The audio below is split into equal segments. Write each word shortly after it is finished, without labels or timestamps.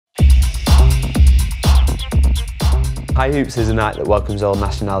High Hoops is a night that welcomes all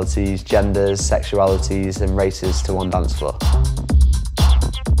nationalities, genders, sexualities and races to one dance floor.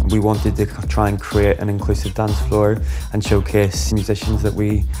 We wanted to try and create an inclusive dance floor and showcase musicians that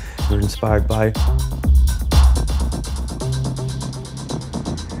we were inspired by.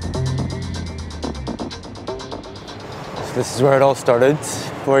 So this is where it all started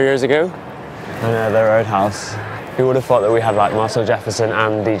 4 years ago, in the Roadhouse. Who would have thought that we had like Marcel Jefferson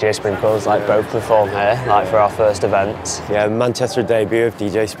and DJ Sprinkles like both perform here, like for our first event? Yeah, Manchester debut of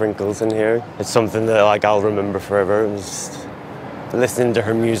DJ Sprinkles in here. It's something that like I'll remember forever. It was just listening to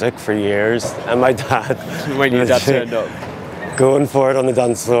her music for years, and my dad. When your dad turned up, going for it on the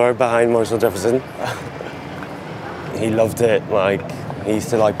dance floor behind Marcel Jefferson. He loved it. Like he used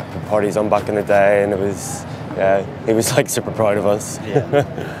to like parties on back in the day, and it was he was like super proud of us.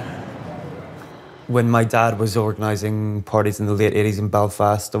 Yeah. When my dad was organising parties in the late 80s in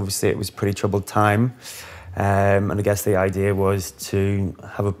Belfast, obviously it was a pretty troubled time. And I guess the idea was to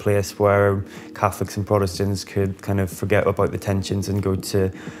have a place where Catholics and Protestants could kind of forget about the tensions and go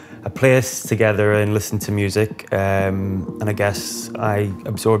to a place together and listen to music. And I guess I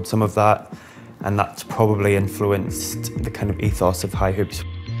absorbed some of that, and that's probably influenced the kind of ethos of High Hoops.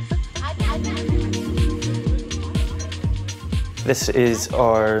 This is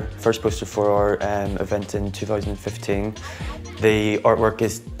our first poster for our event in 2015. The artwork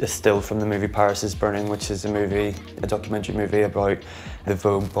is still from the movie Paris is Burning, which is a documentary movie about the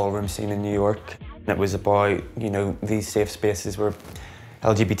Vogue ballroom scene in New York. It was about, you know, these safe spaces where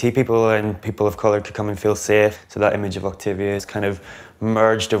LGBT people and people of colour could come and feel safe. So that image of Octavia has kind of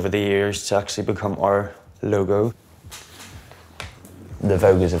merged over the years to actually become our logo. The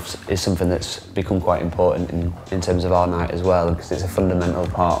Vogue is something that's become quite important in terms of our night as well, because it's a fundamental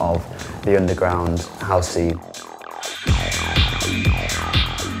part of the underground house scene.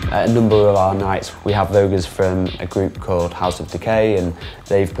 At a number of our nights we have Voguers from a group called House of Decay, and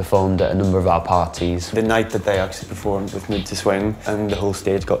they've performed at a number of our parties. The night that they actually performed with Mead to Swing and the whole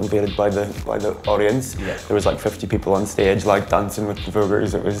stage got invaded by the audience, yeah. There was like 50 people on stage like dancing with the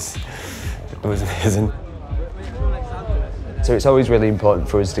Voguers. It was amazing. So it's always really important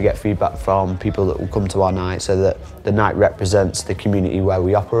for us to get feedback from people that will come to our night so that the night represents the community where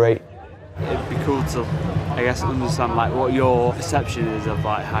we operate. It'd be cool to, I guess, understand like what your perception is of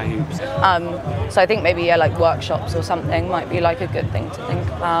like High Hoops. So I think maybe like workshops or something might be like a good thing to think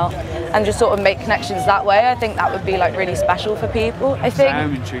about, and just sort of make connections that way. I think that would be like really special for people.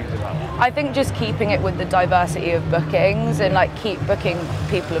 I'm intrigued about that. I think just keeping it with the diversity of bookings and like keep booking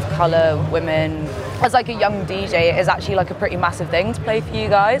people of colour, women. As like a young DJ, it is actually like a pretty massive thing to play for you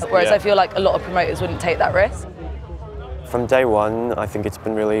guys, whereas I feel like a lot of promoters wouldn't take that risk. From day one, I think it's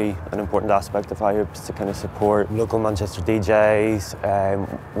been really an important aspect of High Hoops to kind of support local Manchester DJs.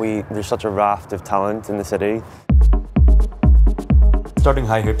 There's such a raft of talent in the city. Starting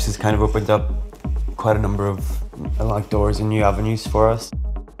High Hoops has kind of opened up quite a number of like doors and new avenues for us.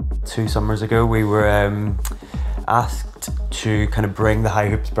 2 summers ago, we were asked to kind of bring the High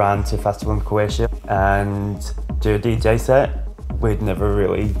Hoops brand to a festival in Croatia and do a DJ set. We'd never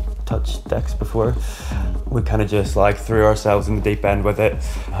really touched decks before. We kind of just like threw ourselves in the deep end with it,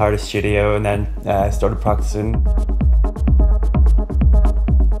 hired a studio and then started practicing.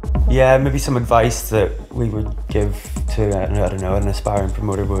 Yeah, maybe some advice that we would give to, I don't know, an aspiring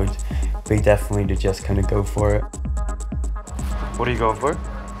promoter would be definitely to just kind of go for it. What are you going for?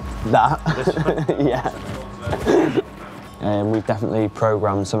 That. Yeah. We've definitely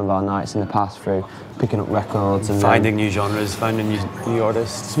programmed some of our nights in the past through picking up records and finding new genres, finding new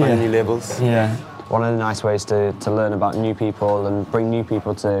artists, finding new labels. Yeah. One of the nice ways to learn about new people and bring new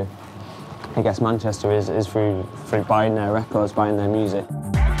people to, I guess, Manchester is through buying their records, buying their music.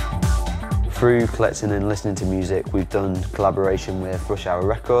 Through collecting and listening to music, we've done collaboration with Rush Hour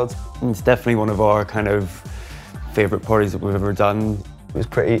Records. It's definitely one of our kind of favourite parties that we've ever done. It was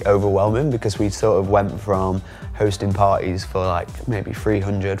pretty overwhelming because we sort of went from hosting parties for like maybe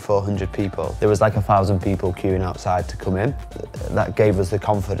 300, 400 people. There was like 1,000 people queuing outside to come in. That gave us the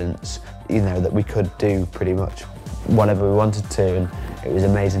confidence, you know, that we could do pretty much whatever we wanted to, and it was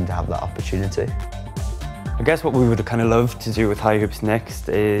amazing to have that opportunity. I guess what we would kind of love to do with High Hoops next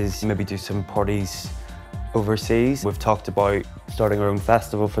is maybe do some parties overseas. We've talked about starting our own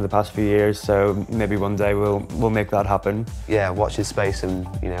festival for the past few years, so maybe one day we'll make that happen. Yeah, watch this space and,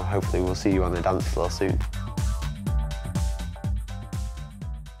 you know, hopefully we'll see you on the dance floor soon.